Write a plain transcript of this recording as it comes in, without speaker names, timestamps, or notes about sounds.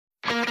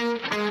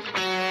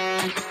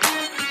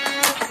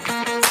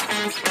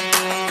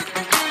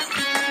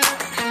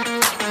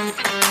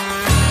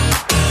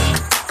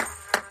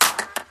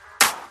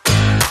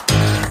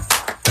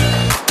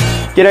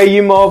G'day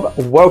you mob,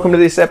 welcome to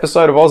this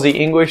episode of Aussie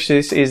English.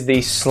 This is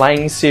the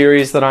slang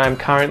series that I am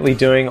currently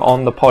doing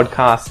on the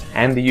podcast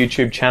and the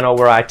YouTube channel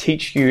where I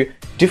teach you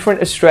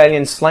different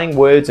Australian slang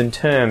words and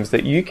terms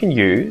that you can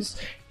use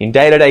in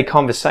day-to-day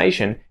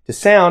conversation to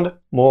sound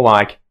more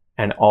like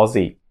an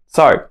Aussie.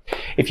 So,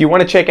 if you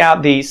want to check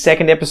out the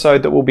second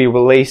episode that will be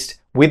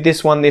released with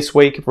this one this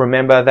week,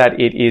 remember that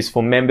it is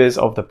for members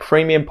of the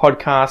Premium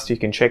Podcast. You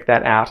can check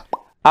that out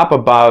up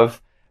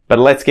above, but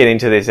let's get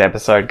into this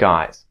episode,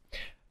 guys.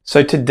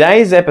 So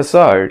today's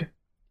episode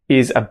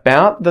is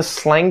about the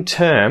slang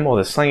term or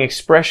the slang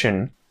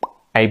expression,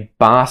 a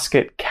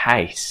basket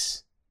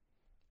case.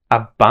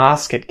 A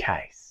basket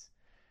case.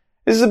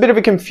 This is a bit of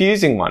a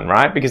confusing one,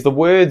 right? Because the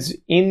words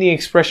in the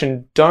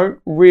expression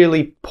don't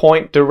really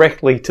point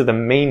directly to the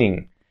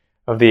meaning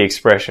of the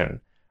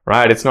expression,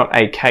 right? It's not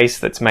a case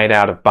that's made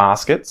out of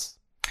baskets.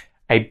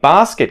 A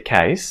basket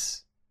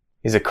case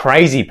is a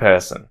crazy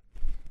person.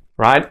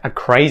 Right? A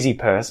crazy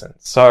person.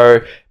 So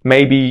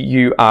maybe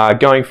you are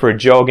going for a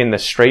jog in the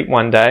street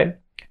one day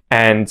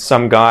and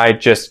some guy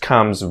just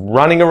comes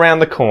running around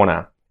the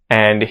corner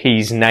and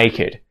he's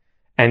naked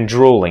and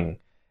drooling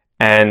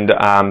and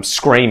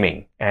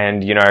screaming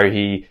and, you know,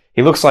 he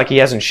looks like he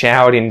hasn't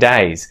showered in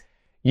days.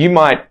 You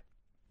might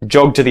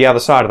jog to the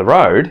other side of the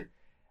road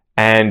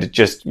and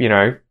just, you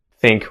know,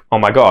 think, oh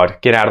my God,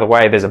 get out of the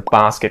way. There's a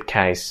basket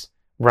case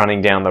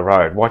running down the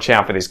road. Watch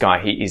out for this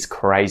guy. He is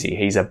crazy.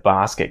 He's a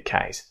basket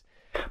case.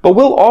 But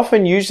we'll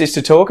often use this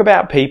to talk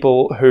about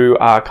people who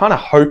are kind of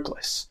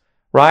hopeless,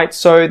 right?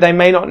 So they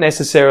may not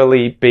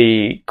necessarily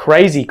be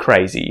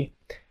crazy,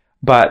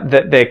 but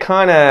that they're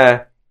kind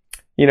of,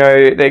 you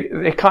know,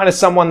 they're kind of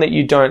someone that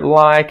you don't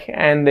like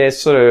and they're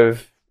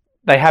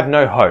they have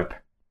no hope,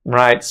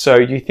 right? So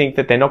you think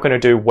that they're not going to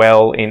do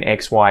well in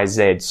X, Y,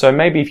 Z. So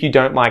maybe if you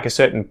don't like a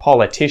certain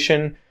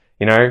politician,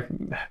 you know,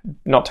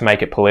 not to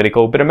make it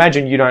political, but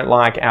imagine you don't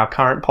like our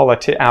current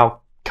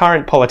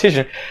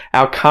politician,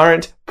 our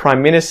current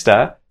Prime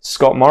Minister,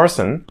 Scott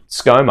Morrison,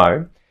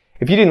 ScoMo.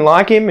 If you didn't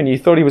like him and you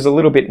thought he was a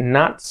little bit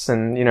nuts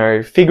and, you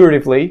know,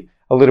 figuratively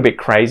a little bit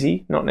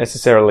crazy, not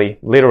necessarily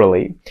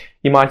literally,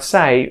 you might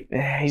say,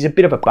 he's a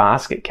bit of a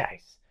basket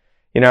case.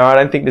 You know, I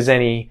don't think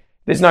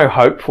there's no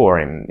hope for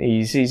him.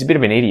 He's a bit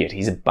of an idiot.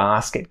 He's a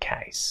basket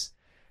case.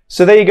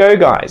 So there you go,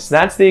 guys.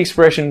 That's the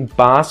expression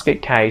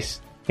basket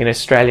case in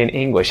Australian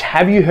English.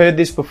 Have you heard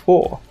this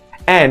before?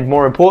 And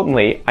more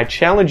importantly, I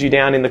challenge you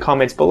down in the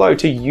comments below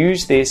to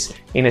use this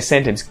in a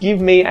sentence. Give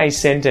me a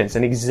sentence,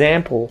 an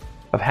example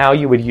of how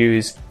you would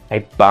use a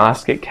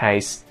basket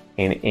case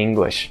in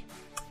English.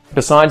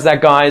 Besides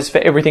that, guys, for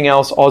everything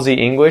else Aussie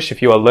English,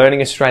 if you are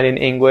learning Australian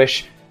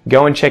English,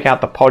 go and check out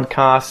the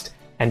podcast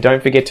and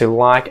don't forget to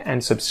like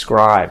and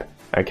subscribe.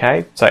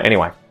 Okay? So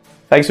anyway,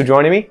 thanks for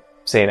joining me.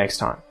 See you next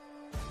time.